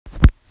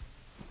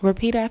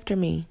Repeat after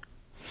me.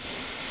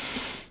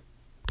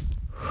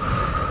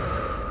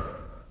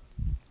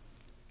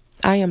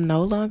 I am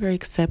no longer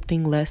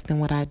accepting less than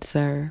what I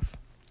deserve.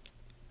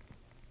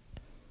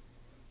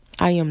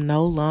 I am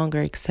no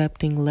longer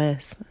accepting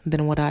less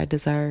than what I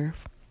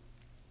deserve.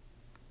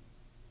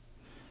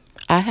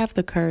 I have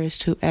the courage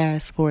to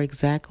ask for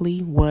exactly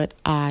what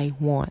I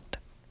want.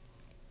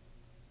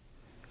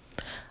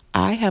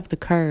 I have the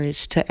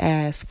courage to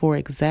ask for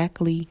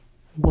exactly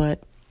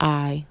what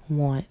I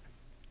want.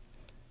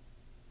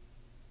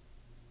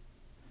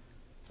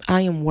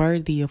 I am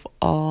worthy of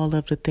all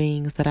of the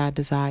things that I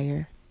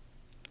desire.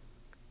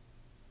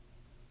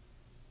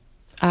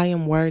 I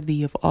am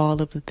worthy of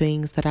all of the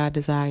things that I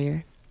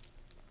desire.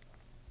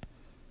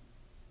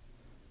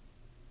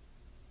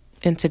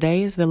 And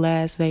today is the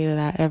last day that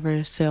I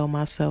ever sell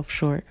myself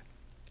short.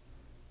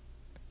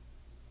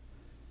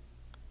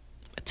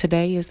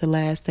 Today is the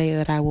last day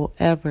that I will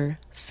ever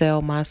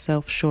sell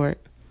myself short,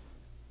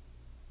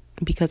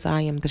 because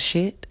I am the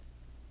shit.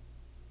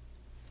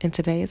 And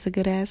today is a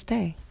good ass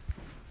day.